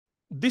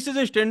This is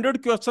a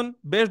standard question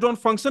based on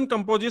function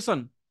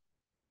composition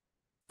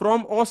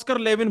from Oscar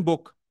Levin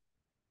book.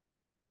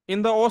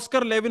 In the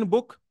Oscar Levin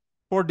book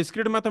for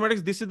discrete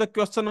mathematics, this is the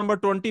question number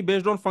 20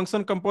 based on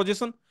function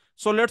composition.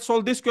 So let's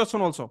solve this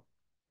question also.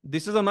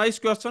 This is a nice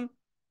question.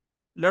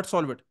 Let's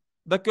solve it.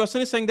 The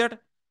question is saying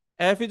that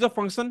f is a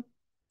function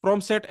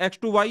from set x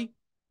to y,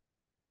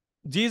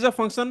 g is a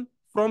function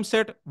from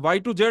set y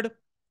to z.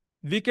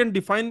 We can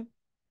define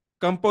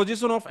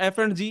composition of f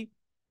and g,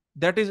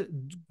 that is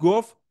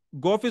gof.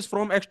 Gof is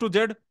from x to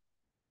z.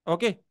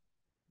 Okay,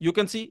 you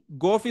can see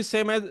gof is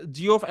same as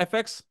g of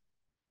fx.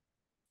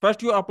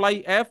 First you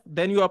apply f,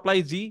 then you apply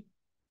g.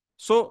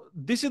 So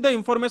this is the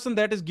information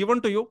that is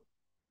given to you,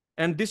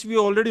 and this we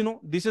already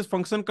know. This is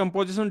function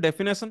composition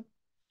definition.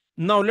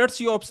 Now let's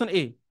see option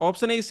A.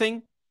 Option A is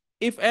saying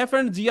if f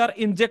and g are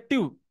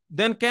injective,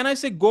 then can I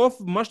say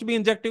gof must be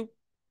injective?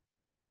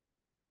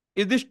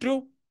 Is this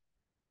true?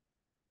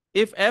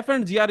 If f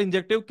and g are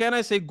injective, can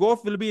I say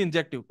gof will be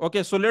injective?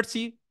 Okay, so let's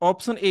see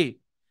option A.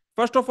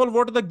 First of all,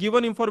 what is the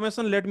given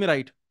information? Let me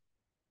write.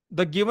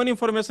 The given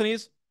information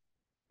is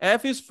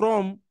f is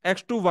from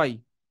x to y,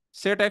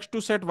 set x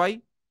to set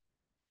y,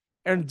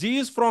 and g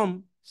is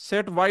from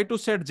set y to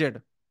set z.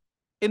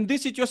 In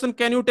this situation,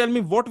 can you tell me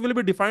what will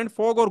be defined,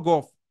 fog or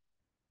gof?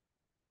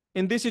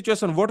 In this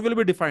situation, what will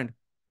be defined?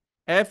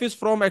 F is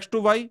from x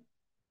to y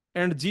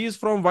and g is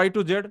from y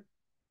to z.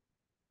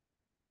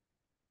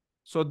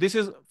 So this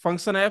is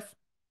function f,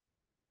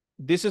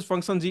 this is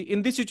function g.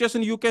 In this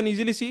situation, you can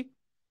easily see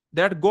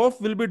that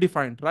gof will be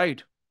defined,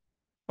 right?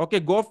 Okay,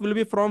 gof will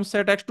be from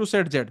set x to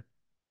set z.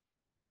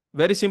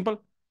 Very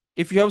simple.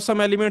 If you have some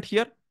element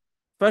here,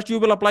 first you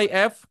will apply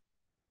f,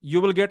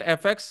 you will get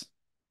fx,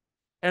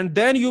 and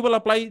then you will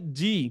apply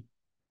g,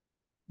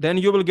 then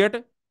you will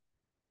get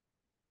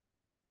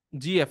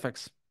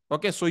gfx.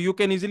 Okay, so you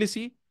can easily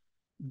see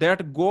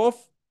that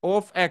gof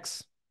of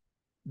x,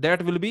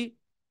 that will be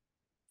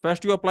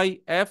first you apply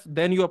f,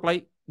 then you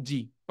apply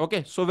g.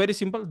 Okay, so very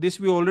simple. This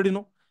we already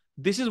know.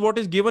 This is what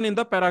is given in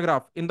the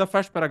paragraph, in the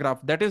first paragraph.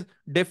 That is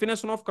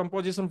definition of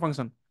composition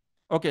function.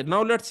 Okay,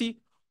 now let's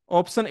see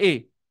option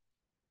A.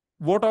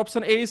 What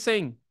option A is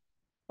saying?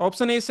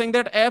 Option A is saying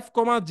that f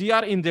comma g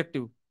are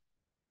injective.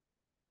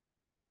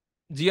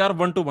 G are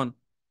 1 to 1.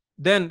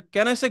 Then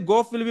can I say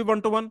gof will be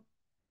 1 to 1?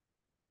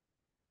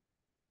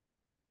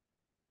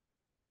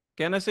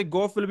 Can I say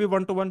gof will be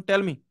 1 to 1?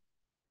 Tell me.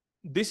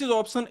 This is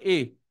option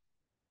A.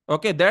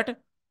 Okay, that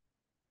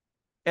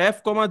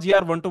f comma g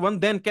are 1 to 1.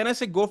 Then can I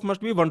say gof must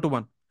be 1 to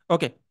 1?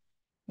 Okay.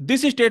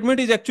 This statement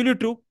is actually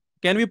true.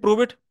 Can we prove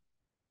it?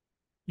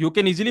 You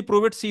can easily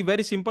prove it. See,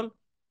 very simple.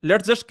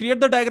 Let's just create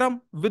the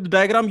diagram. With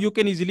diagram, you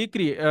can easily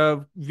create.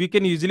 We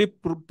can easily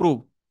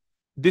prove.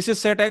 This is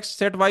set x,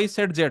 set y,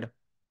 set z.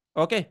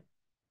 Okay.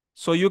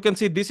 So you can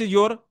see this is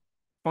your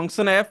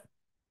function f,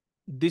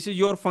 this is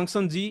your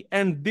function g,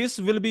 and this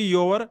will be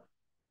your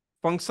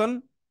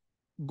function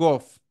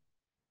gof.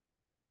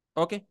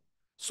 Okay.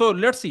 So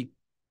let's see.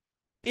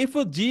 If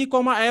g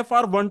comma f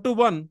are 1 to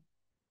 1,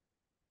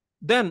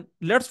 then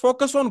let's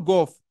focus on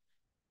gof.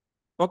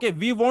 Okay,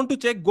 we want to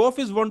check gof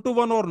is 1 to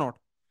 1 or not.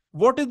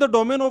 What is the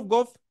domain of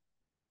gof?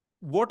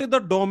 What is the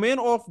domain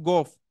of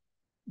gof?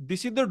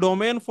 This is the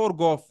domain for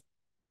gof.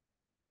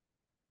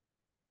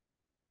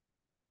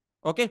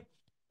 Okay,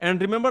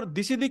 and remember,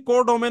 this is the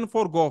codomain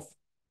for gof.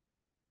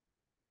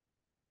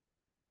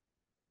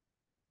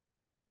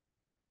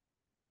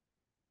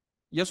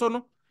 Yes or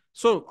no?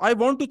 So I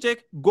want to check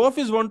gof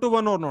is 1 to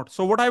 1 or not.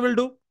 So what I will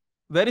do?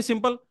 Very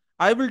simple.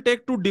 I will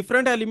take two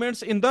different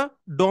elements in the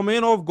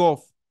domain of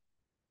gof.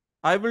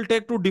 I will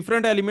take two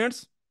different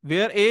elements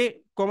where A,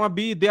 comma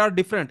B, they are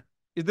different.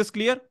 Is this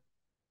clear?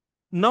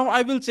 Now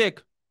I will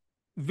check,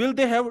 will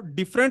they have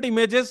different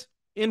images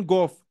in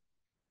gof?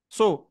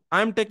 So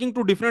I am taking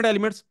two different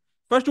elements.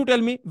 First you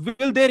tell me,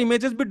 will their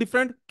images be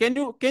different? Can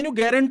you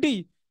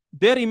guarantee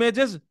their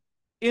images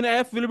in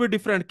F will be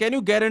different? Can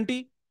you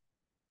guarantee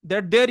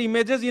that their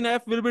images in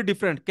F will be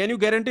different? Can you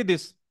guarantee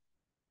this?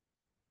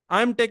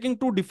 I am taking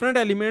two different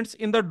elements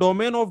in the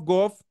domain of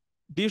gof.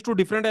 These two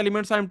different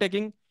elements I am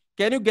taking.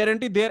 Can you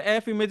guarantee their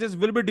F images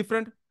will be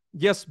different?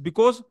 Yes,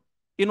 because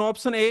in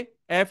option A,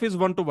 F is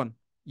 1 to 1.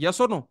 Yes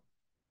or no?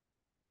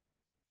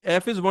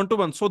 F is 1 to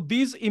 1. So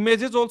these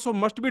images also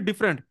must be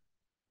different.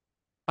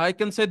 I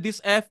can say this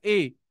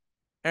FA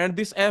and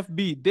this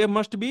FB, they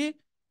must be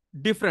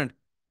different.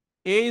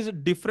 A is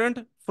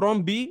different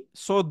from B,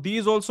 so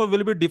these also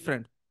will be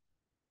different.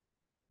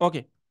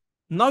 Okay.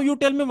 Now you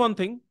tell me one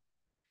thing.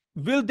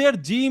 Will their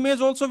G image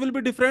also will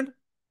be different?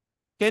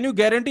 Can you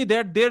guarantee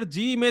that their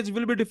G image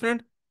will be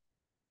different?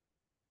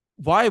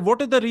 Why?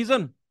 What is the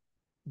reason?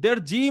 Their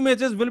G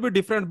images will be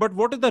different, but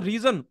what is the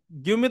reason?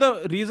 Give me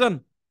the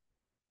reason.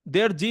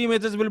 Their G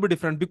images will be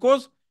different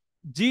because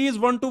G is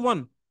 1 to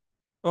 1.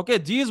 Okay,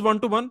 G is 1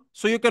 to 1.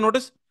 So you can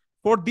notice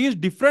for these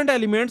different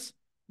elements,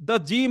 the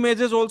G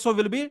images also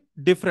will be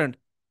different.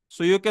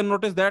 So you can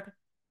notice that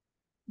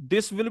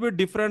this will be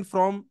different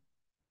from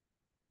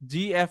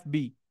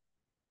GFB.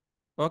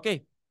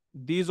 Okay,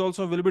 these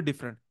also will be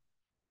different.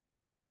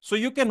 So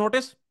you can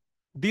notice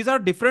These are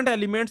different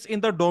elements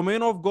in the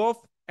domain of Goff,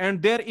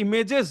 and their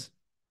images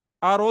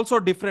are also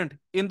different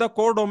in the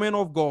codomain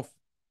of Goff.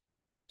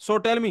 So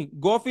tell me,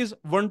 Goff is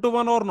one to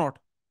one or not?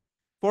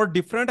 For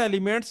different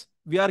elements,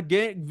 we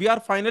are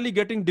finally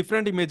getting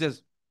different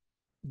images.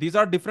 These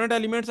are different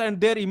elements, and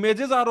their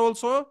images are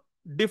also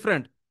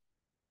different.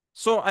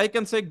 So I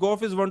can say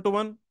Goff is one to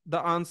one. The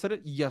answer is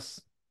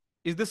yes.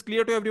 Is this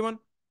clear to everyone?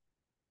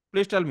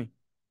 Please tell me.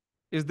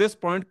 Is this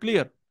point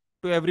clear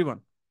to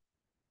everyone?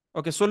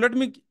 Okay, so let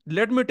me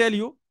tell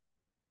you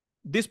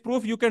this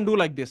proof you can do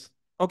like this.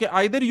 Okay,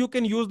 either you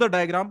can use the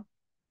diagram,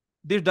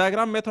 this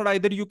diagram method,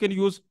 either you can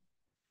use,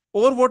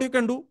 or what you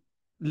can do,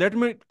 let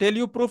me tell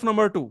you proof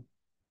number two.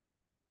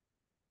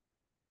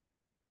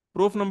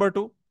 Proof number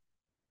two,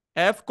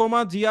 f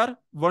comma gr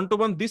one to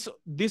one.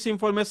 This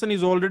information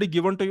is already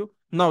given to you.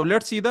 Now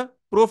let's see the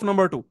proof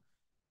number two.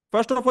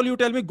 First of all, you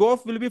tell me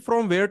Goff will be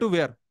from where to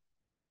where?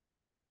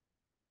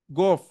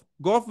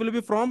 Goff will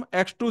be from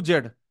x to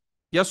z.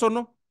 Yes or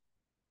no?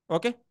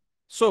 Okay.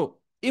 So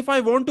if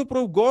I want to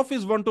prove Goff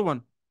is one to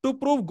one, to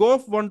prove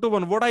Goff one to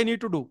one, what I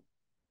need to do?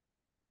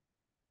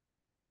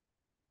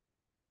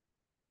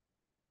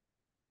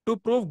 To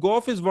prove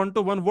Goff is one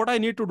to one, what I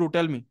need to do?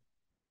 Tell me.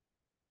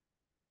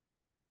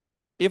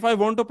 If I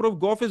want to prove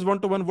Goff is one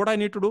to one, what I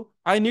need to do?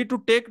 I need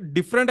to take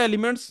different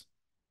elements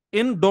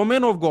in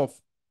domain of Goff.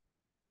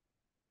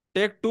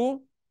 Take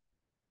two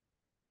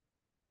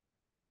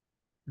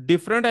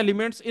different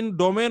elements in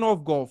domain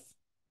of Goff.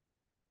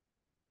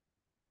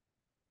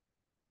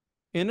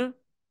 In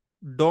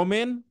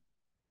domain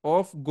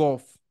of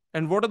Goff.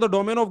 And what are the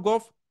domain of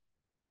Goff?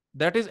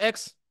 That is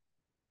X.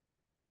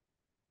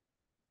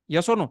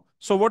 Yes or no?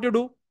 So what you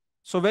do?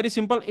 So very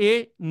simple,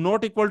 A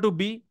not equal to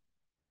B,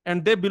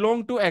 and they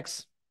belong to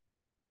X.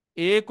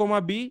 A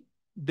comma B,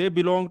 they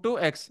belong to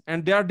X,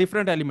 and they are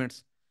different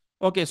elements.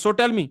 Okay, so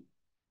tell me,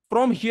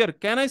 from here,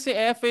 can I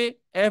say FA,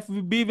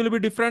 FB will be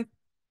different?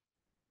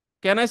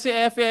 Can I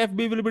say FA,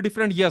 FB will be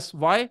different? Yes.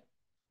 Why?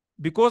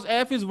 Because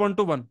F is one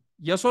to one.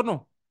 Yes or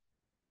no?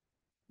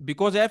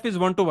 Because F is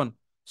one to one.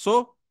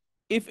 So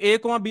if A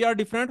comma B are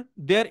different,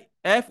 their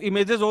F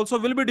images also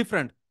will be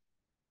different.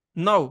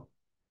 Now,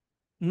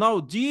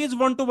 G is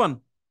one to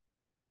one.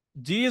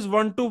 G is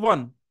one to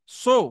one.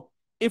 So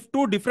if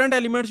two different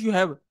elements you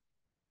have,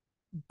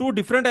 two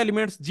different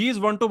elements, G is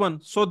one to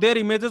one. So their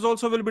images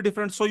also will be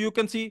different. So you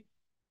can see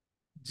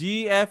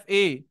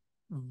GFA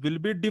will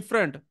be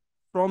different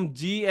from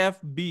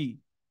GFB.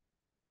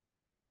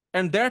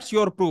 And that's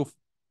your proof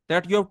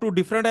that you have two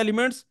different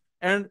elements,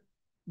 and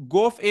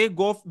Gof A,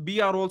 Gof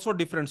B are also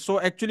different. So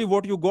actually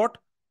what you got,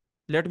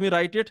 let me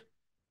write it.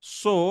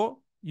 So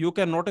you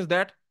can notice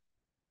that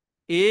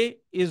A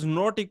is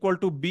not equal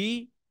to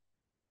B.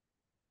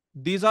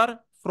 These are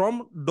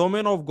from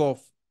domain of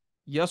Gof.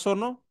 Yes or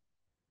no?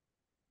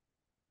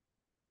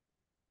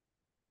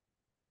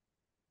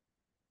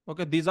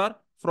 Okay, these are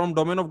from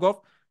domain of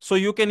Gof. So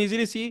you can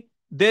easily see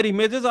their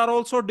images are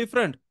also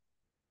different.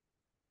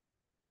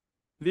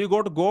 We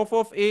got Gof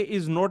of A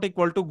is not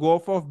equal to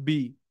Gof of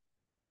B.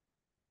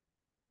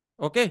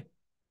 Okay,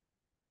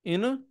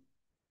 in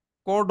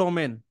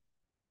codomain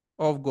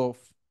of Gof.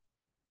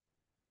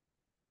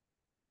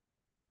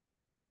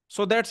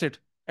 So that's it.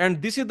 And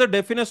this is the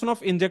definition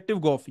of injective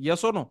Gof.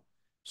 Yes or no?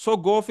 So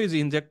Gof is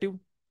injective.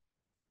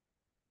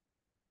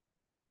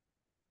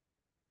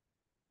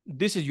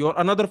 This is your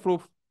another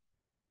proof.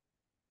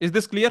 Is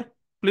this clear?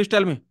 Please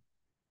tell me.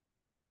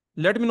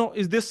 Let me know.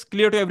 Is this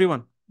clear to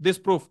everyone? This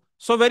proof.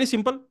 So very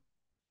simple.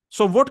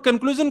 So what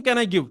conclusion can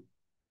I give?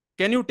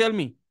 Can you tell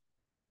me?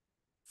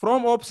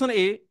 From option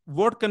A,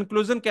 what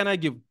conclusion can I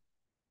give?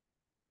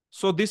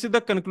 So this is the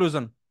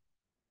conclusion.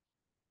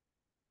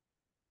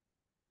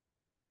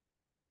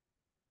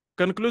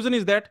 Conclusion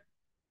is that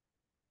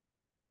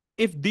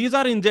if these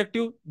are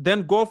injective,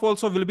 then Gof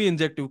also will be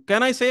injective.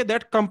 Can I say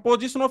that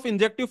composition of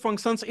injective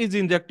functions is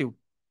injective?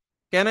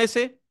 Can I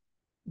say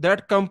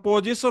that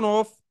composition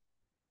of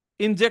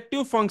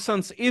injective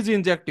functions is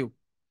injective?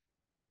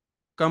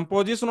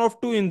 Composition of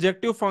two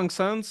injective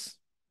functions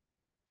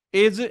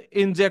is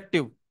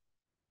injective.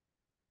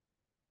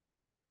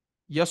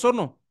 Yes or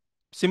no?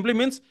 Simply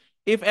means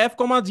if f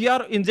comma g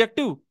are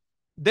injective,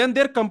 then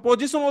their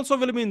composition also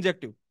will be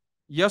injective.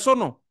 Yes or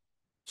no?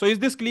 So is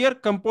this clear?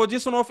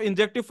 Composition of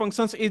injective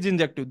functions is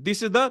injective.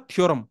 This is the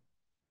theorem.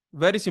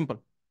 Very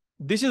simple.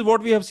 This is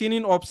what we have seen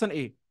in option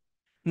A.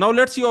 Now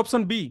let's see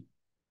option B.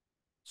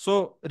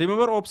 So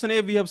remember option A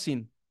we have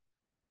seen.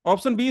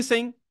 Option B is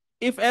saying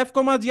if f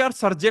comma g are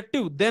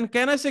surjective, then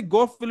can I say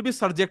Gof will be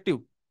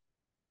surjective?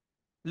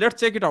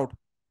 Let's check it out.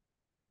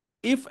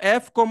 If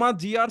f comma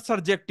g are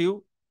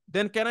surjective,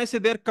 then can I say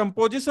their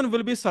composition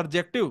will be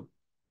surjective?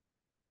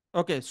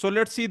 Okay, so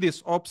let's see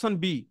this option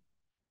B.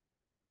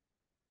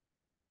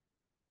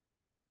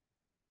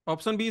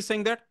 Option B is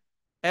saying that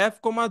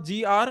f comma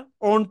g are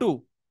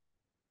onto.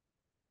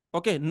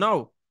 Okay,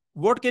 now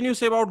what can you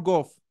say about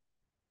Gof?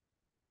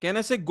 Can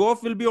I say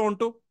Gof will be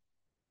onto?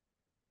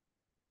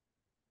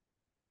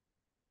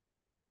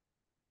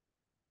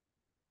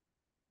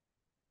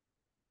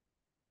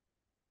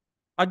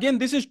 Again,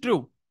 this is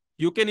true.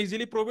 You can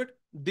easily prove it.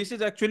 This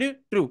is actually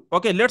true.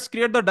 Okay, let's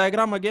create the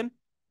diagram again.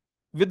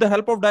 With the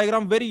help of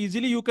diagram, very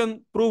easily you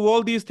can prove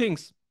all these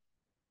things.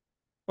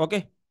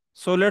 Okay,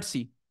 so let's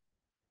see.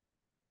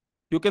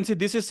 You can see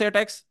this is set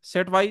x,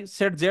 set y,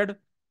 set z.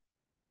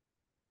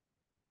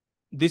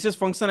 This is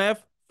function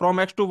f from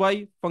x to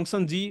y,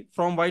 function g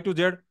from y to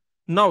z.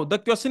 Now the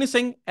question is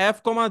saying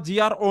f comma g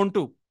are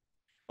onto.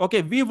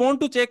 Okay, we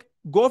want to check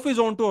gof is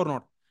onto or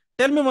not.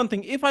 Tell me one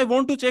thing. If I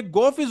want to check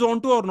gof is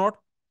onto or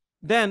not,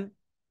 then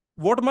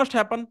what must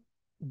happen?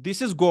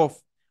 This is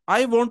gof.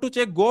 I want to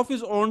check gof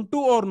is onto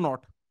or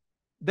not.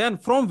 Then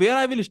from where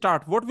I will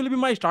start? What will be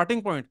my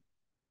starting point?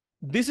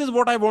 This is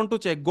what I want to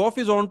check. Gof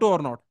is onto or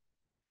not.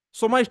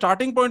 So my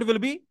starting point will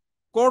be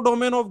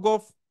codomain of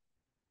gof.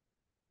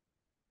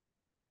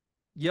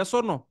 Yes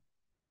or no?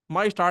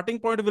 My starting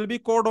point will be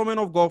codomain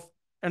of gof.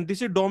 And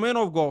this is domain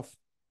of gof.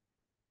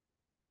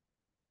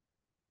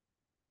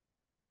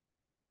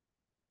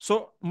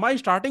 So my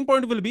starting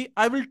point will be,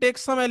 I will take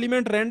some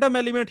element, random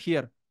element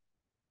here.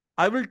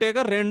 I will take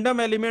a random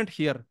element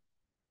here.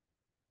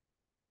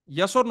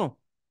 Yes or no?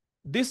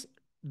 This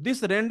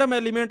random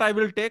element I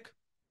will take.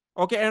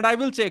 Okay, and I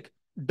will check,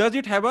 does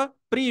it have a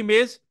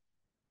pre-image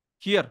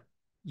here?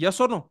 Yes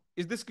or no?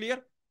 Is this clear?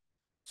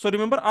 So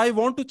remember, I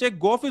want to check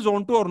gof is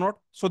onto or not.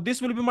 So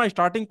this will be my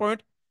starting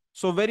point.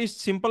 So very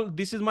simple.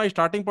 This is my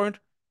starting point.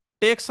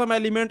 Take some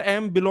element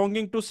m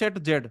belonging to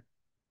set z.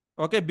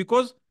 Okay,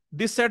 because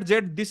this set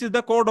z, this is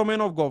the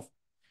codomain of gof.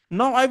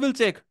 Now I will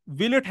check,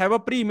 will it have a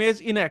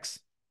pre-image in x?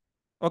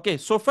 Okay,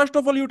 so first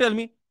of all, you tell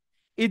me,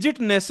 is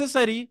it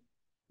necessary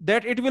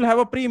that it will have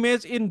a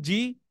pre-image in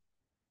G?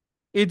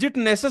 Is it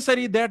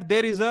necessary that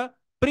there is a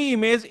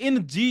pre-image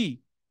in G?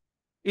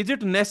 Is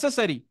it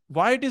necessary?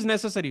 Why it is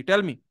necessary?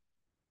 Tell me.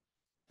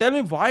 Tell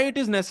me why it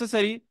is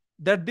necessary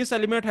that this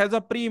element has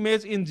a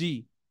pre-image in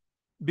G.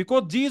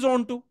 Because G is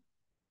onto.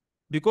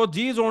 Because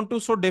G is onto,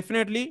 so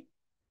definitely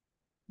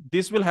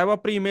this will have a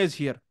pre-image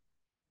here.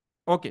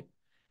 Okay.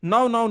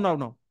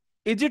 Now.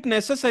 Is it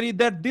necessary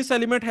that this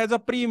element has a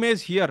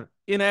pre-image here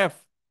in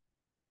F?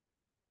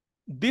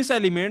 This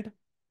element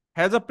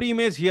has a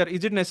pre-image here.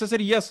 Is it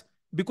necessary? Yes.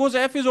 Because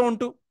F is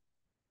onto.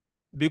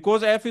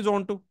 Because F is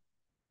onto.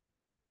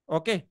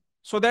 Okay.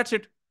 So that's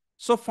it.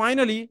 So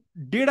finally,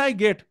 did I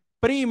get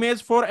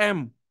pre-image for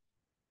M?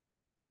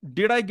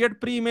 Did I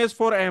get pre-image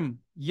for M?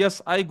 Yes,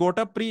 I got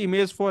a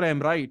pre-image for M,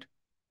 right?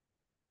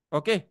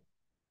 Okay.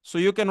 So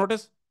you can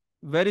notice,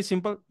 very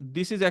simple.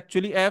 This is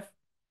actually F.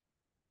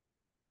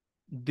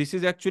 This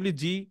is actually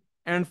G.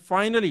 And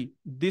finally,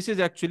 this is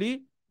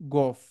actually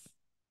GOF.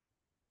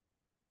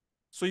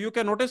 So you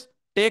can notice,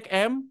 take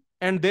M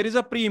and there is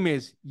a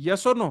pre-image.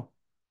 Yes or no?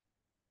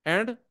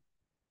 And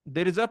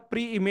there is a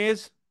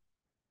pre-image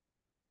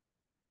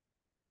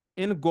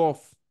in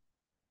GOF.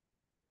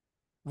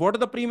 What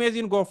is the pre-image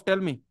in GOF? Tell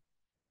me.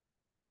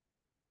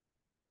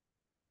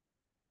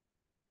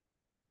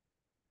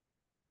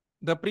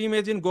 The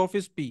pre-image in GOF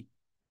is P.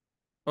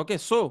 Okay,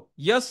 so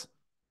yes,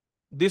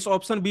 this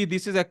option B,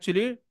 this is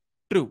actually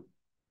true.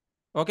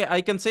 Okay,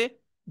 I can say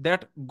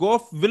that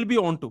GOF will be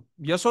onto.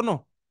 Yes or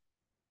no?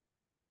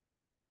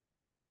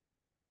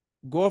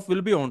 GOF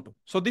will be onto.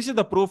 So this is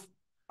the proof.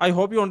 I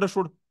hope you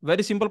understood.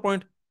 Very simple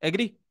point.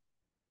 Agree?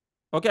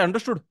 Okay,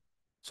 understood.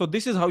 So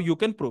this is how you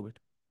can prove it.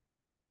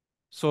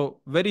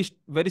 So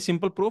very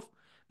simple proof.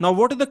 Now,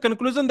 what is the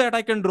conclusion that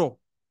I can draw?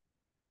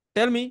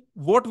 Tell me,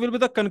 what will be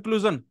the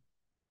conclusion?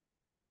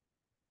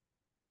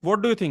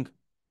 What do you think?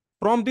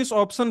 From this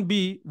option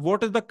B,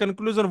 what is the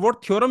conclusion?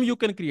 What theorem you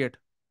can create?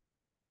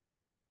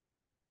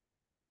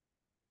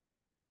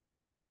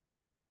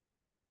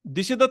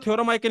 This is the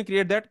theorem I can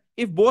create, that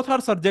if both are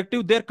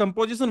surjective, their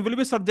composition will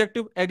be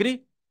surjective.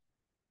 Agree?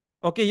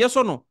 Okay, yes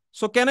or no?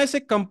 So can I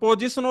say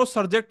composition of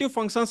surjective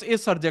functions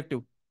is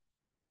surjective?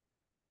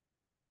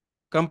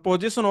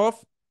 Composition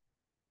of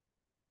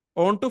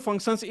onto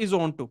functions is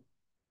onto.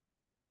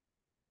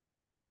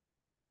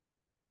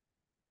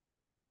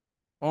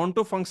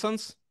 Onto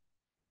functions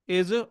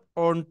is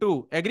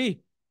onto.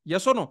 Agree?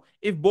 Yes or no?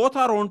 If both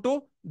are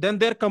onto, then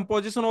their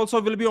composition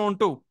also will be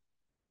onto.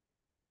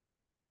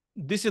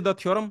 This is the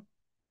theorem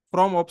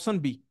from option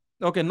B.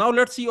 Okay, now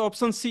let's see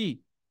option C.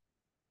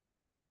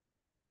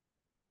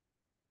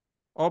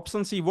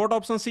 Option C. What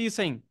option C is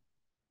saying?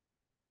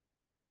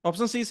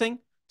 Option C is saying,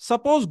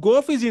 suppose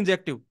GOF is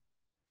injective.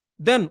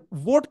 Then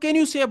what can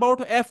you say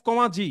about F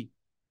comma G?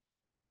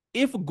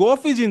 If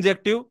GOF is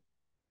injective,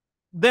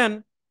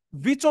 then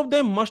which of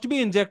them must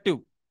be injective?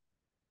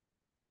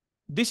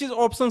 This is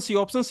option C.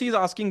 Option C is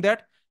asking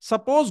that,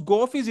 suppose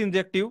GOF is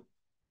injective,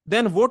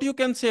 then what you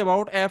can say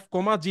about F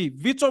comma G?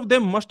 Which of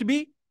them must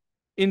be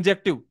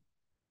injective?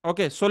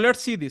 Okay, so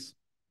let's see this.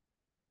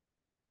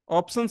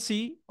 Option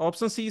C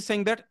is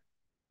saying that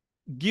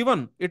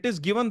it is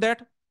given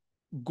that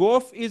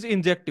GOF is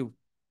injective.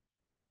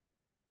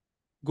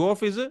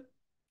 GOF is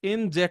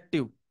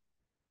injective.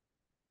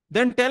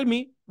 Then tell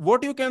me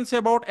what you can say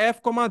about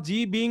F comma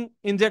G being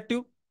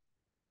injective.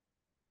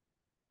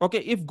 Okay,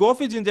 if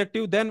GOF is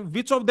injective, then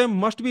which of them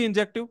must be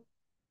injective?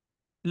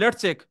 Let's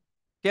check.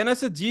 Can I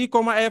say G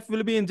comma F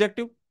will be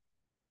injective?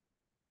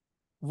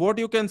 What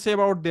you can say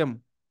about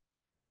them?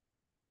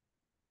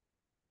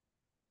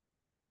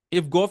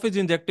 If GOF is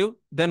injective,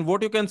 then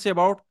what you can say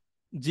about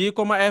G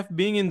comma F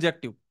being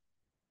injective?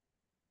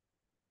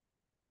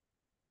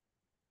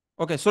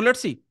 Okay, so let's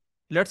see.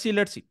 Let's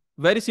see.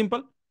 Very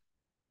simple.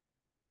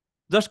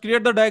 Just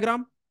create the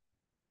diagram.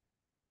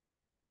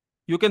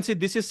 You can see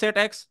this is set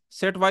X,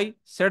 set Y,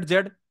 set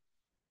Z.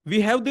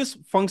 We have this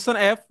function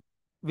F,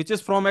 which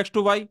is from X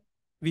to Y.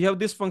 We have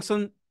this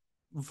function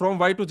from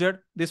Y to Z,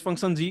 this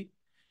function G.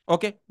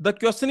 Okay, the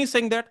question is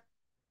saying that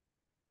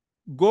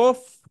GOF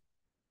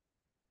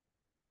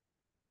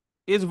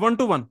is 1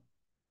 to 1.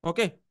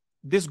 Okay,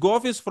 this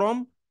GOF is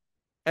from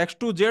X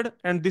to Z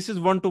and this is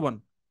 1 to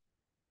 1.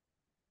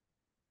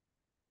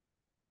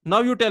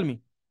 Now you tell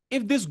me,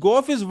 if this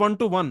GOF is 1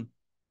 to 1,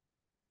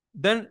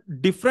 then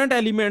different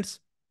elements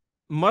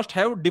must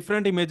have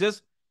different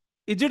images.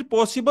 Is it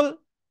possible?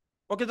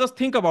 Okay, just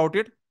think about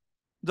it.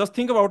 Just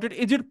think about it.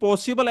 Is it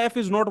possible F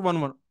is not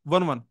 1 1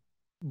 1 1?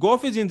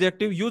 GOF is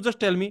injective. You just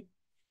tell me,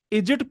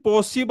 is it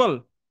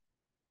possible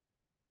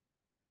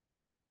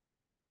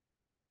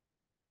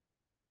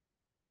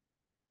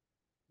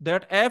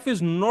that F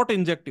is not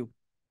injective?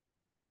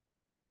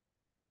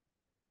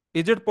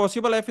 Is it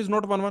possible F is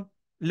not 1 1?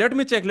 Let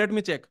me check. Let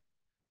me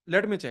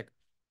check.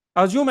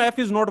 Assume F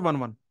is not 1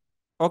 1.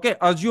 Okay,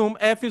 assume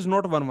F is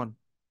not 1 1.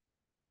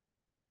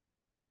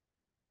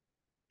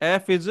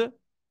 F is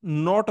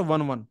not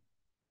 1 1.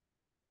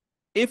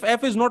 If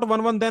F is not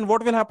 1 1, then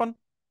what will happen?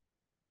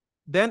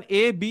 Then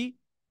A, B,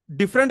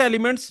 different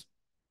elements.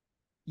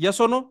 Yes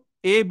or no?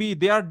 A, B,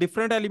 they are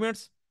different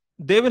elements.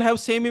 They will have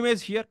same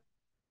image here.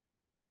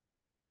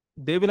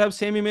 They will have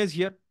same image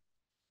here.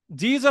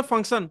 G is a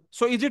function.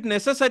 So is it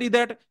necessary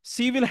that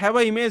C will have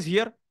an image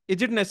here?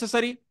 Is it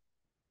necessary?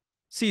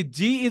 See,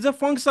 G is a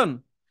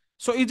function.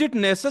 So is it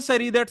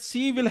necessary that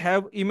C will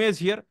have image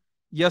here?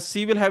 Yes,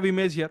 C will have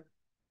image here.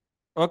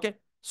 Okay.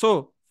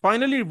 So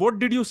finally, what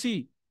did you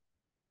see?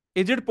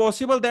 Is it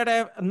possible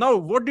that now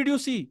what did you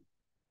see?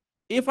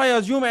 If I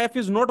assume F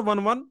is not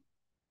 1 1,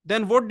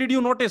 then what did you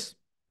notice?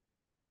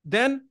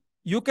 Then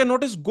you can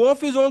notice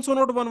GOF is also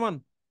not 1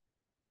 1.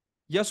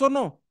 Yes or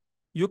no?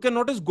 You can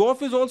notice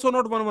GOF is also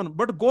not 1 1,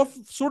 but GOF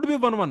should be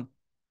 1 1.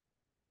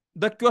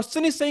 The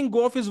question is saying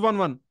GOF is 1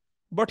 1,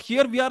 but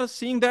here we are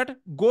seeing that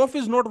GOF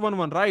is not 1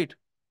 1, right?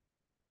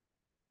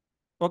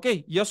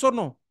 Okay, yes or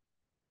no?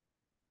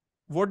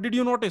 What did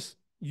you notice?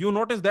 You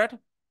notice that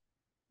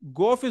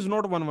GOF is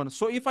not 1 1.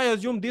 So if I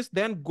assume this,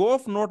 then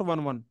GOF not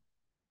 1 1,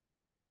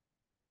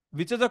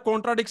 which is a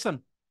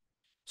contradiction.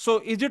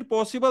 So is it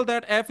possible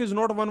that F is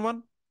not 1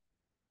 1?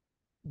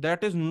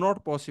 That is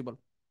not possible.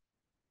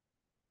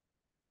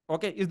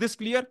 Okay, is this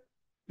clear?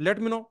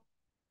 Let me know.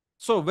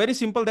 So very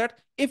simple that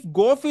if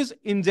GOF is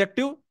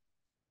injective,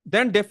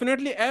 then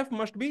definitely F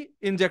must be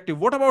injective.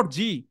 What about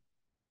G?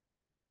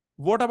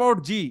 What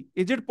about G?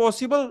 Is it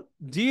possible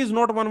G is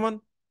not 1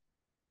 1?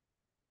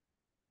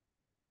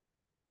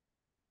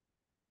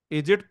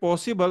 Is it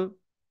possible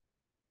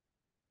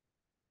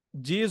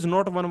G is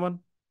not 1 1?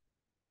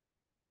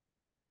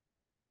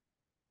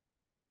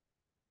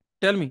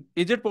 Tell me,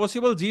 is it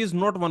possible G is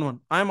not 1 1?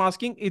 I am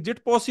asking, is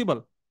it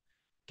possible?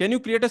 Can you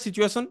create a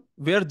situation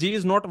where G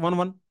is not 1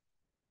 1,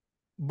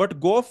 but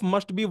GOF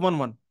must be 1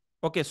 1?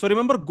 Okay, so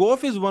remember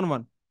GOF is 1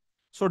 1.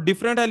 So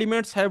different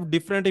elements have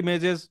different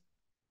images.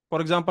 For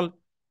example,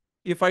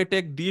 if I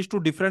take these two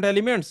different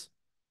elements,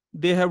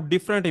 they have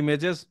different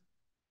images.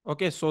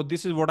 Okay, so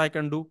this is what I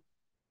can do.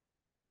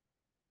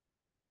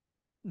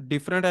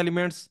 Different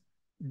elements,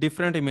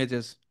 different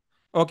images.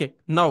 Okay,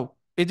 now,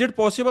 is it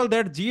possible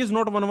that G is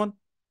not 1 1?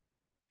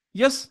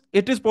 Yes,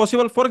 it is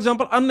possible. For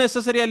example,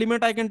 unnecessary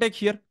element I can take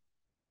here.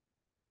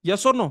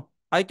 Yes or no?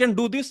 I can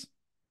do this.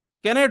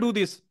 Can I do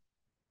this?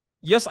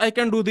 Yes, I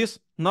can do this.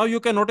 Now you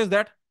can notice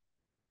that.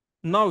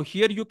 Now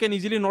here you can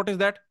easily notice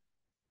that.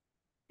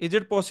 Is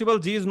it possible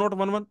G is not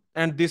 1 1?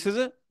 And this is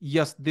a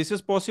yes, this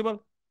is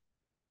possible.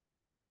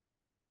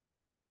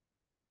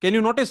 Can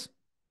you notice?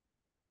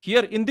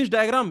 Here in this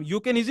diagram, you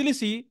can easily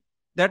see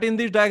that in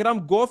this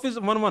diagram, GOF is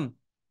 1 1.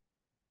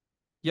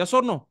 Yes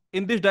or no?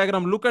 In this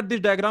diagram, look at this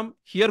diagram.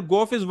 Here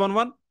GOF is 1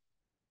 1,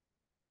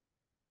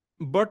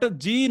 but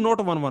G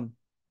not 1 1.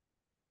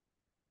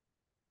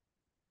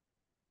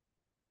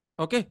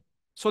 Okay.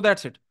 So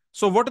that's it.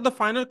 So what is the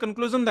final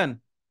conclusion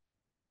then?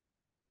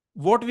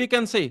 What we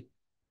can say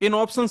in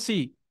option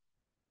C?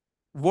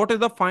 What is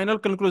the final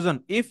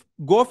conclusion? If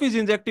GOF is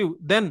injective,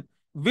 then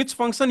which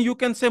function you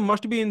can say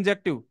must be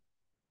injective?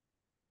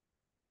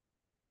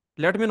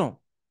 Let me know.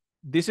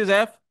 This is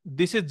F,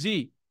 this is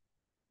G.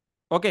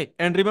 Okay.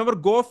 And remember,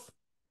 GOF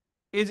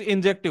is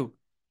injective.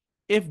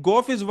 If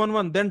GOF is 1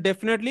 1, then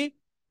definitely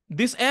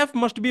this F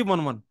must be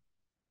 1 1.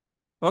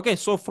 Okay.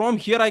 So from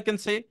here, I can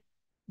say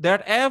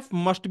that F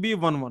must be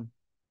 1 1.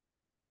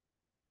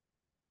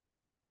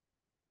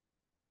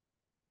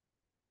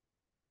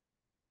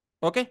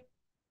 Okay.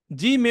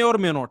 G may or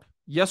may not.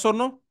 Yes or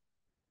no?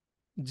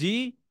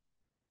 G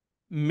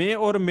may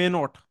or may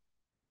not.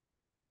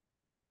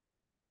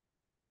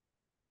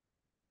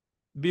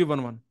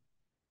 B11.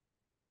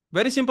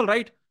 Very simple,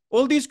 right?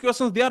 All these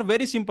questions, they are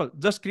very simple.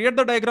 Just create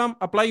the diagram,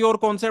 apply your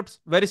concepts.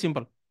 Very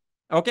simple.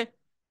 Okay.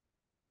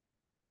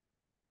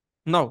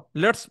 Now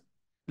let's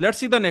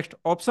see the next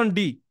option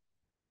D.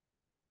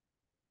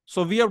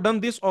 So we have done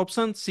this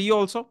option C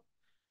also.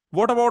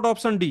 What about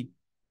option D?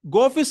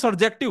 Golf is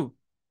surjective.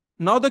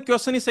 Now the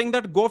question is saying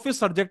that golf is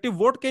surjective.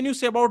 What can you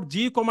say about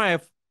G, comma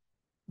F?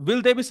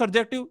 Will they be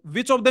surjective?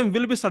 Which of them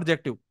will be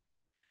surjective?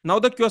 Now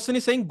the question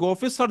is saying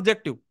golf is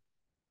surjective.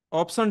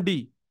 Option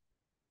D.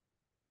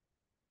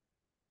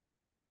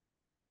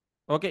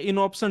 Okay, in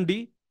option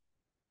D,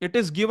 it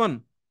is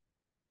given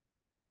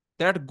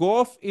that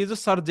golf is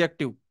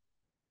surjective.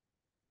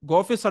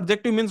 Golf is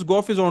surjective means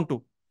golf is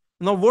onto.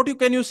 Now, what you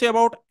can you say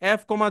about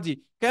F, comma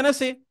G? Can I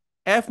say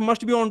F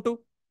must be onto?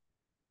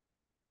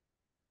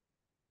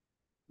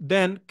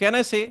 Then can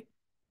I say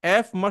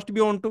F must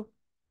be onto?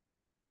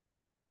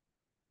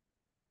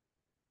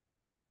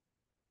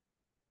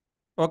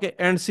 Okay,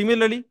 and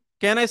similarly,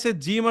 can I say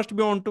G must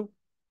be onto?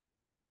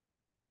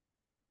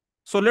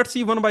 So let's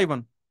see one by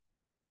one.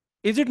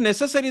 Is it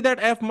necessary that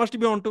F must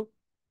be onto?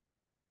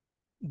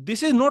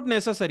 This is not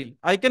necessary.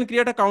 I can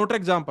create a counter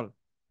example.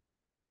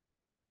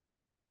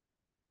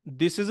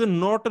 This is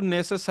not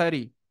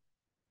necessary.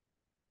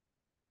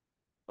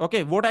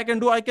 Okay, what I can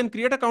do, I can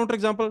create a counter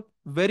example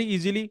very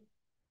easily.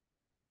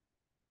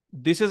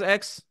 This is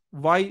X,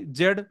 Y,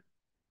 Z.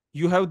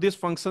 You have this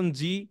function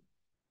G.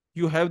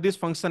 You have this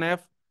function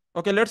F.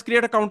 Okay, let's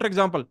create a counter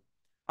example.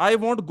 I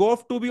want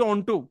golf to be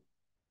onto.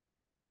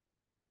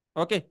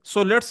 Okay,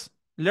 so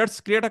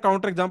let's create a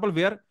counter example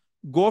where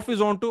golf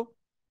is onto,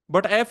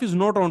 but F is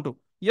not onto.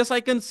 Yes, I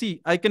can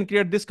see. I can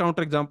create this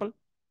counter example.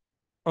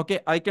 Okay,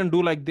 I can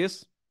do like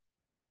this.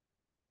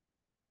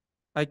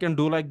 I can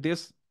do like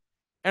this.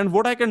 And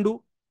what I can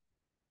do,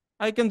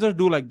 I can just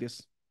do like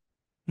this.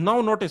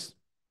 Now notice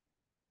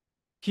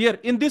here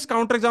in this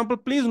counter example,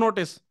 please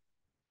notice.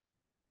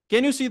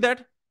 Can you see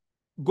that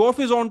golf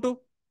is onto?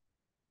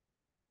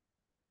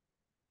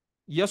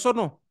 Yes or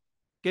no?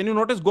 Can you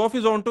notice golf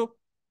is onto?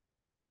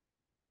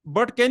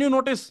 But can you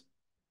notice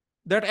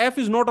that F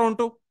is not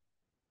onto?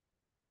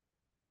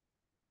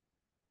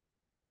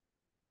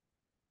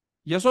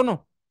 Yes or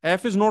no?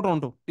 F is not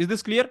onto. Is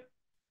this clear?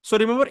 So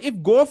remember,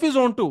 if golf is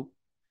onto,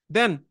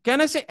 then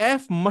can I say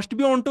F must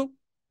be onto?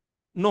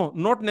 No,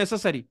 not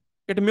necessary.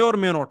 It may or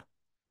may not.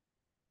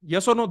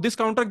 Yes or no? This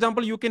counter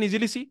example you can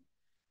easily see.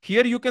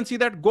 Here you can see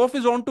that golf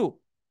is onto.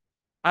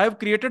 I have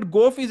created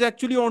golf is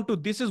actually onto.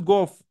 This is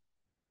golf.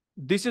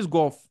 This is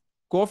golf.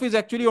 Golf is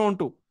actually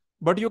onto.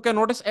 But you can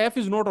notice F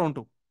is not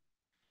onto.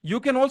 You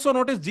can also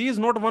notice G is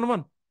not 1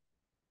 1.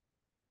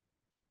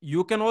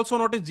 You can also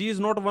notice G is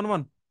not 1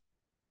 1.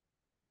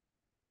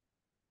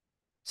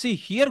 See,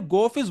 here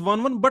golf is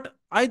 1 1, but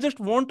I just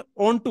want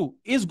onto.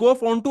 Is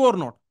golf onto or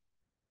not?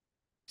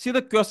 See,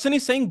 the question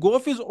is saying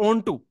golf is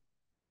onto.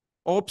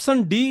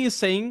 Option D is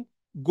saying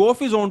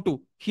golf is onto.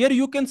 Here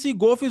you can see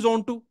golf is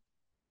onto.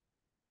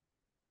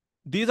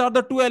 These are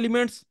the two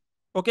elements.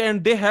 Okay,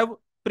 and they have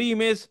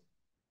pre-image.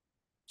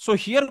 So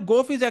here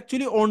golf is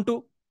actually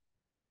onto.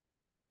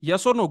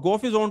 Yes or no?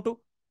 Golf is onto.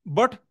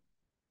 But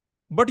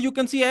you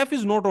can see F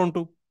is not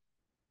onto.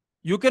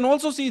 You can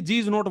also see G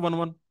is not 1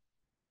 1.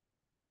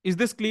 Is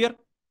this clear?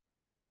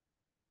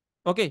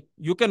 Okay,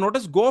 you can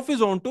notice golf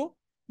is onto,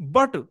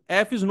 but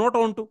F is not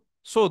onto.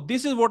 So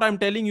this is what I'm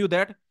telling you,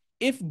 that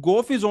if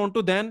golf is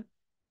onto, then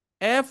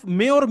F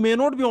may or may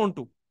not be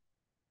onto.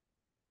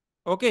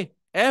 Okay,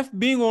 F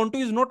being onto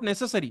is not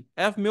necessary.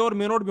 F may or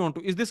may not be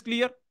onto. Is this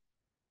clear?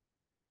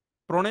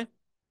 Pranay,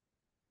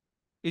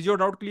 is your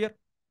doubt clear?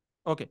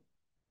 Okay.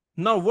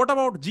 Now what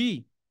about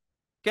G?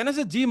 Can I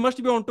say G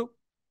must be onto?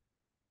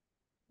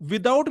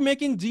 Without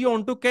making G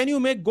onto, can you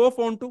make golf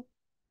onto?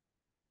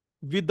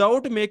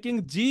 Without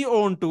making G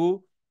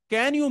onto,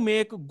 can you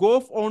make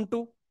golf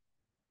onto?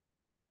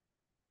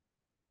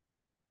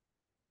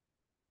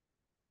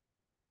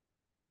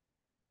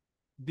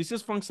 This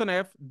is function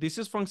F, this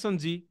is function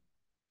G.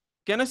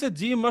 Can I say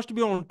G must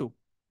be onto?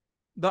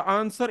 The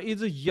answer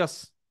is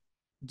yes.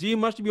 G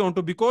must be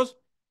onto, because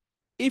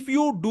if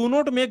you do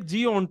not make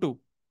G onto,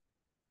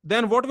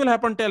 then what will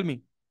happen? Tell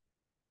me.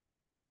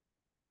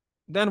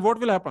 Then what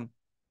will happen?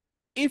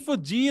 If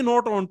G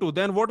not onto,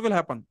 then what will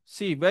happen?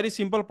 See, very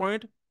simple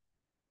point.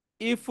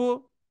 If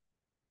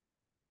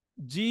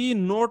G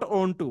not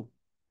onto,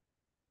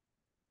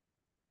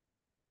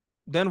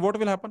 then what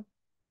will happen?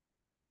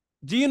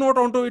 G not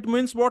onto, it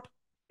means what?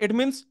 It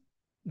means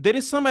there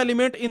is some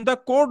element in the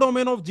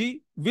codomain of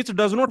G which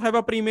does not have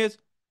a preimage.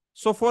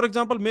 So for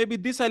example, maybe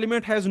this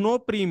element has no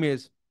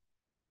preimage.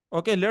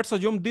 Okay, let's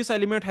assume this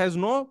element has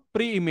no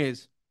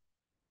preimage.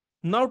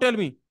 Now tell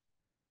me,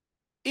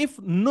 if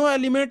no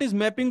element is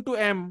mapping to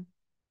M,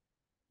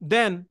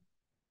 then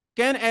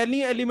can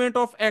any element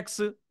of X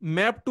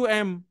map to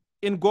M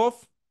in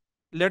golf?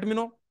 Let me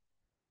know.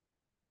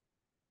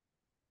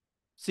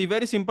 See,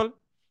 very simple.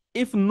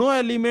 If no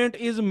element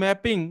is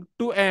mapping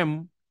to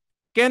M,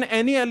 can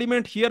any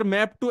element here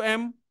map to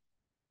M?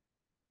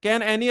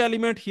 Can any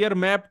element here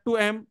map to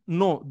M?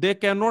 No, they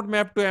cannot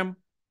map to M.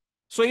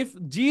 So if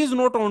G is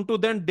not onto,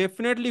 then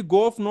definitely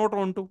Gof not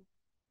onto.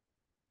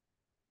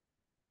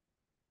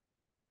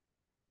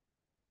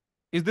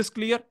 Is this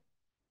clear?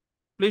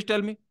 Please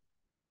tell me.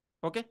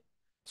 Okay.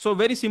 So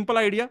very simple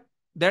idea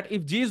that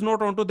if G is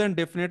not onto, then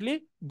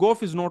definitely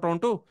Gof is not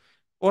onto.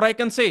 Or I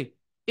can say,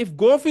 if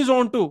Gof is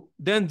onto,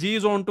 then G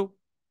is onto.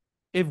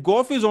 If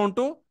Gof is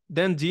onto,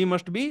 then G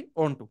must be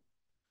onto.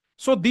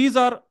 So these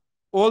are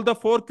all the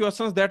four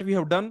questions that we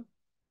have done.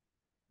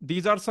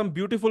 These are some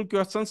beautiful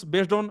questions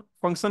based on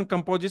function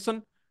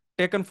composition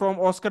taken from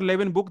Oscar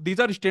Levin book. These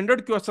are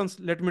standard questions,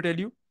 let me tell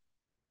you.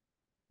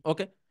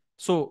 Okay.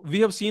 So we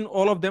have seen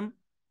all of them.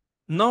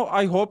 Now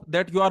I hope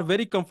that you are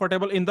very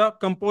comfortable in the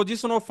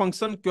composition of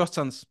function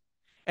questions.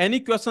 Any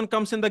question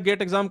comes in the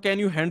gate exam, can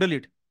you handle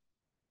it?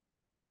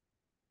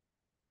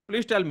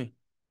 Please tell me.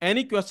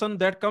 Any question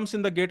that comes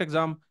in the gate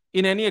exam,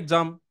 in any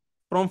exam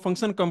from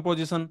function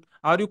composition,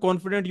 are you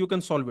confident you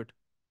can solve it?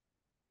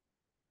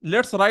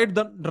 Let's write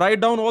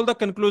down all the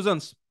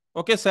conclusions.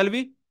 Okay,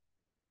 Selvi,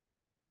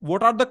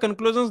 what are the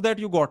conclusions that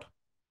you got?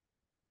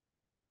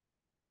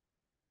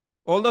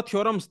 All the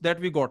theorems that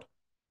we got.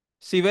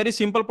 See, very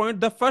simple point.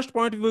 The first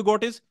point we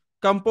got is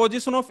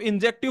composition of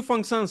injective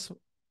functions.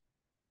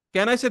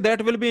 Can I say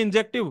that will be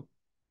injective?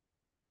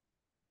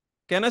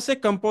 Can I say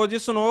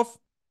composition of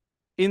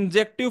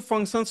injective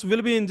functions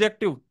will be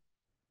injective?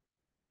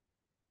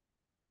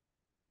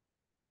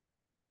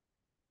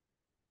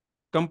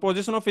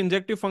 Composition of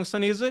injective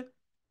function is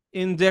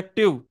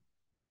injective.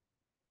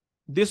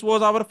 This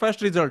was our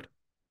first result.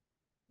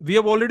 We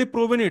have already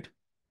proven it.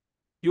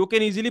 You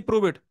can easily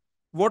prove it.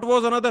 What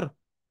was another?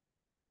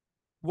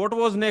 What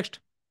was next?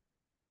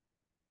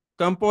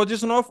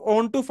 Composition of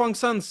onto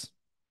functions.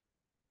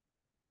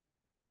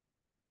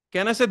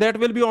 Can I say that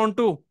will be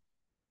onto?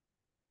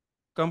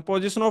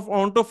 Composition of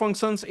onto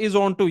functions is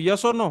onto.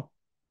 Yes or no?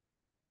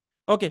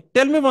 Okay.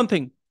 Tell me one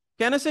thing.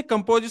 Can I say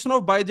composition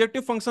of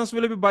bijective functions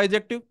will be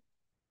bijective?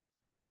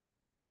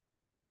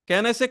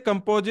 Can I say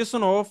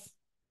composition of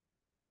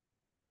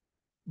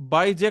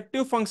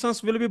bijective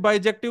functions will be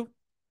bijective?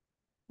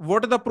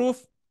 What is the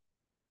proof?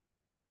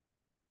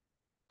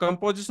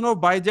 Composition of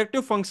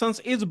bijective functions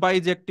is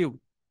bijective.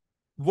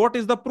 What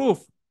is the proof?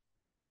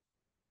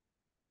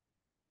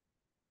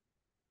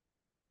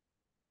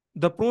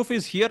 The proof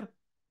is here.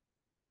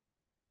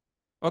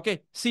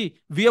 Okay. See,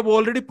 we have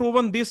already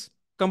proven this.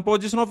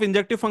 Composition of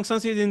injective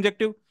functions is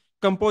injective.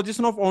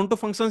 Composition of onto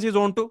functions is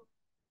onto.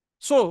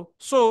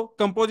 So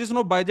composition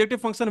of bijective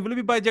function will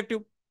be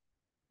bijective.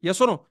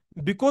 Yes or no?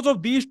 Because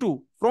of these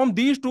two, from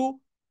these two,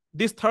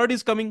 this third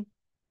is coming.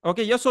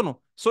 Okay, yes or no?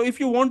 So if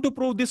you want to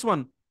prove this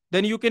one,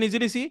 then you can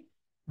easily see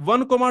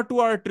 1 comma 2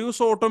 are true,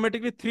 so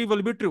automatically 3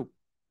 will be true.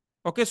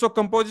 Okay, so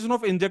composition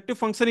of injective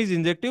function is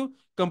injective,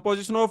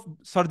 composition of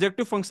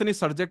surjective function is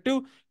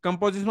surjective,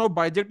 composition of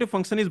bijective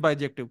function is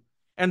bijective.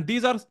 And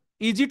these are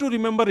easy to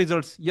remember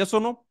results. Yes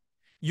or no?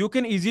 You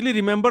can easily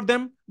remember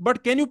them,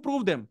 but can you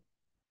prove them?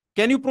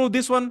 Can you prove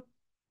this one?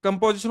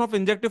 Composition of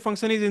injective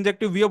function is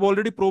injective. We have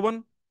already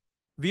proven.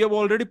 We have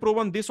already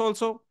proven this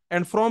also.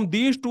 And from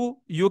these two,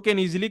 you can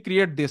easily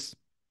create this.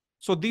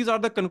 So these are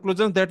the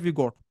conclusions that we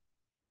got.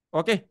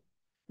 Okay.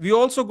 We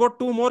also got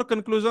two more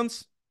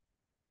conclusions,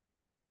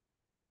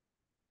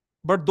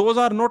 but those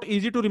are not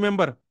easy to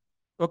remember.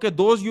 Okay.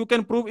 Those you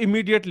can prove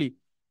immediately.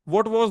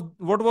 What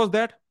was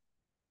that?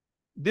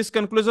 This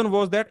conclusion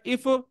was that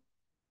if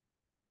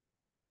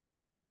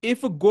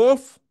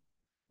GOF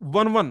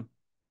 1 1,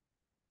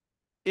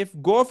 if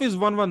GOF is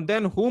 1 1,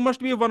 then who must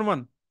be 1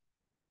 1?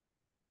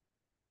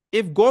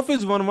 If GOF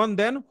is 1 1,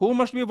 then who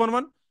must be 1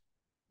 1?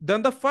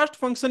 Then the first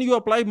function you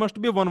apply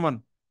must be 1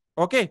 1.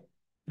 Okay.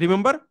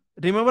 Remember.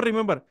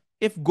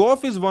 If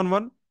GOF is 1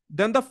 1,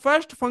 then the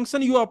first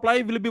function you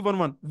apply will be 1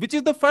 1. Which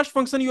is the first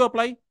function you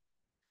apply?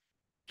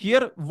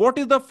 Here, what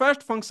is the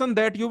first function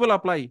that you will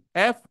apply?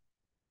 F.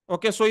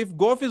 Okay. So if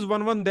GOF is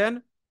 1 1,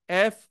 then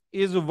F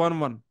is 1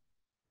 1.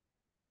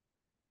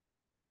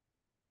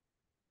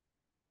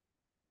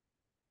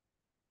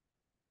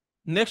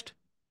 Next,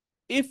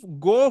 if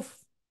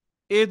GOF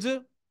is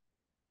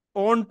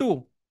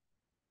onto,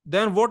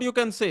 then what you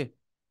can say?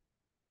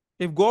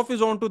 If GOF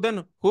is onto,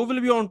 then who will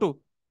be onto?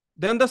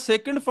 Then the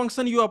second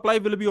function you apply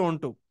will be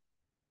onto.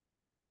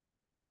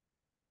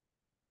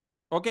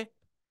 Okay.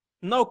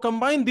 Now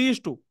combine these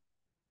two.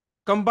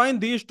 Combine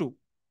these two.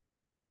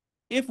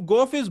 If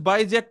GOF is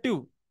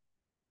bijective,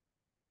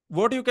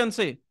 what you can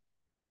say?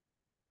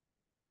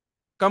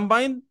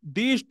 Combine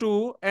these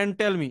two and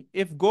tell me.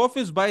 If GOF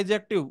is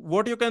bijective,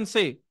 what you can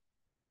say?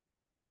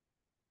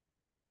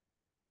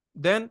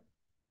 Then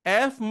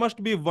F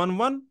must be 1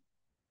 1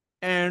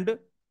 and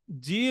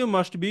G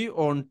must be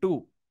on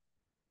 2.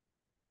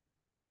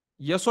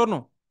 Yes or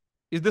no?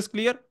 Is this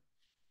clear?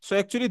 So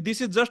actually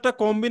this is just a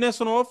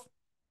combination of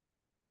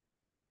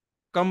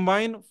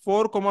combine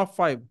 4 comma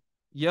 5.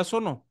 Yes or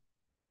no?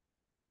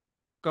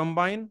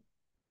 Combine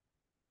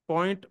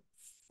point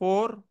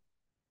 4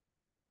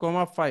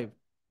 comma 5.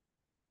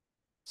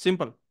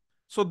 Simple.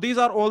 So these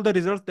are all the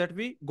results that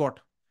we got.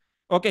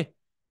 Okay.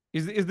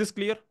 Is this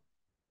clear?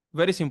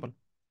 Very simple.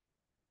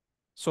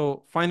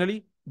 So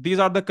finally, these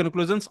are the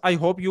conclusions. I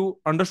hope you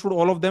understood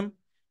all of them.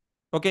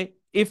 Okay.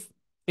 If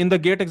in the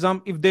gate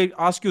exam, if they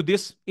ask you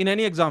this, in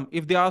any exam,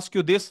 if they ask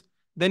you this,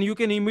 then you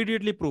can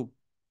immediately prove.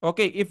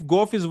 Okay. If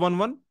GOF is 1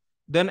 1,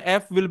 then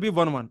F will be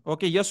 1 1.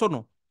 Okay. Yes or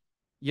no?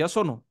 Yes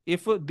or no?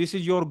 If this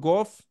is your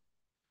GOF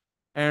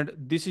and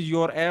this is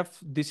your F,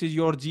 this is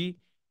your G.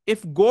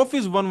 If GOF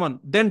is 1 1,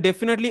 then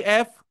definitely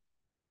F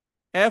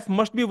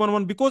must be 1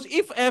 1, because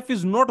if F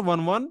is not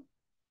 1 1,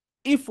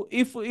 if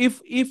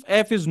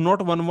F is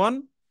not 1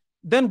 1,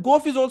 then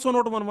GOF is also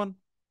not 1 1.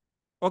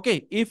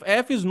 Okay. If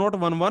F is not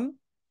 1 1,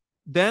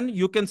 then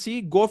you can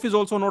see GOF is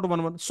also not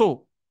 1 1.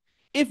 So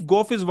if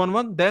GOF is 1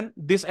 1, then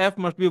this F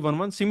must be 1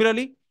 1.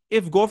 Similarly,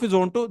 if GOF is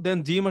onto,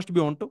 then G must be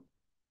onto.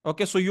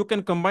 Okay. So you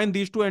can combine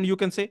these two and you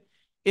can say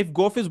if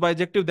GOF is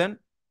bijective, then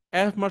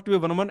F must be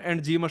 1 1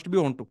 and G must be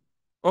onto.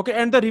 Okay.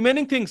 And the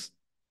remaining things,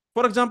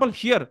 for example,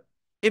 here,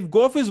 if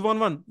GOF is 1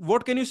 1,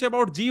 what can you say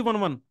about G 1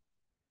 1?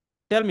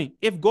 Tell me,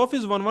 if GOF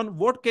is 1 1,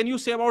 what can you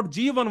say about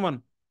G 1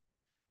 1?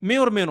 May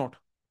or may not?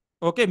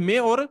 Okay, may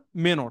or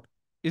may not.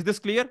 Is this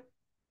clear?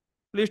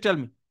 Please tell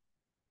me.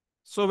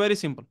 So very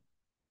simple.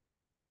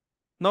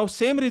 Now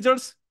same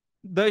results,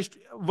 the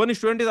one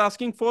student is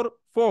asking for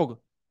fog.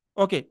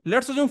 Okay,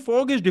 let's assume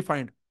fog is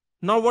defined.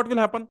 Now what will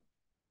happen?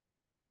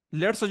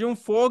 Let's assume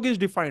fog is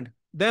defined.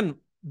 Then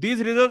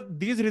these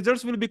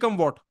results will become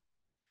what?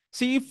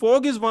 See, if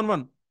fog is 1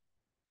 1,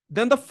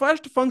 then the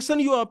first function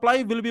you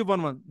apply will be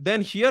 1 1.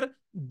 Then here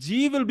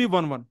G will be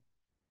 1 1.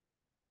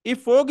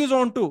 If fog is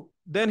onto,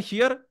 then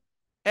here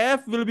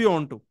F will be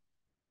onto.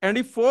 And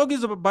if fog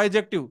is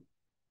bijective,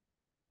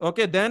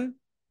 okay, then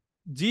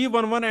G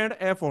 1 1 and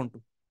F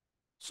onto.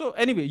 So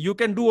anyway, you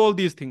can do all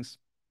these things.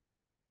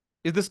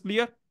 Is this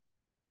clear?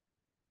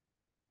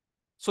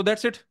 So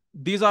that's it.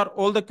 These are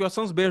all the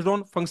questions based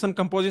on function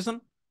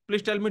composition.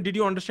 Please tell me, did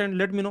you understand?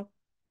 Let me know.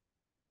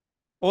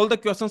 All the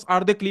questions,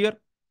 are they clear?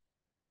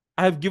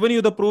 I have given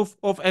you the proof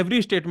of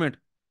every statement.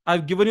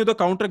 I've given you the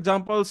counter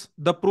examples,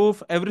 the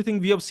proof, everything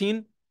we have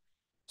seen.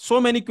 So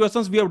many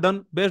questions we have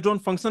done based on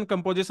function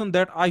composition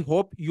that I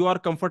hope you are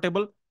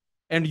comfortable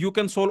and you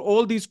can solve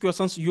all these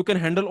questions. You can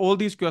handle all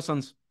these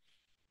questions.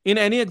 In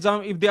any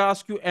exam, if they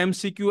ask you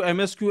MCQ,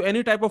 MSQ,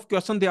 any type of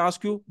question they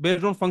ask you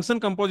based on function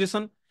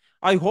composition,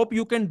 I hope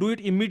you can do it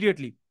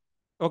immediately.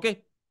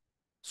 Okay.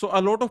 So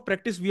a lot of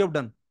practice we have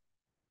done.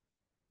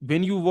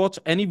 When you watch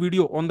any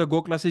video on the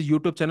goclasses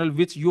YouTube channel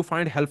which you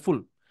find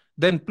helpful,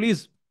 then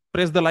please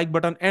press the like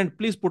button and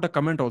please put a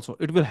comment also.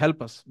 It will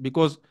help us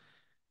because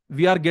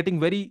we are getting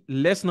very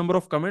less number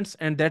of comments,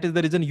 and that is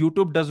the reason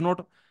YouTube does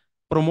not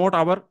promote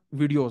our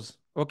videos.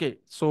 Okay,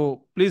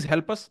 so please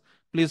help us.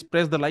 Please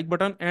press the like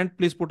button and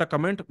please put a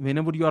comment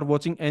whenever you are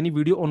watching any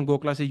video on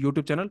goclasses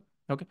YouTube channel.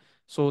 Okay,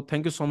 so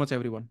thank you so much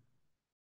everyone.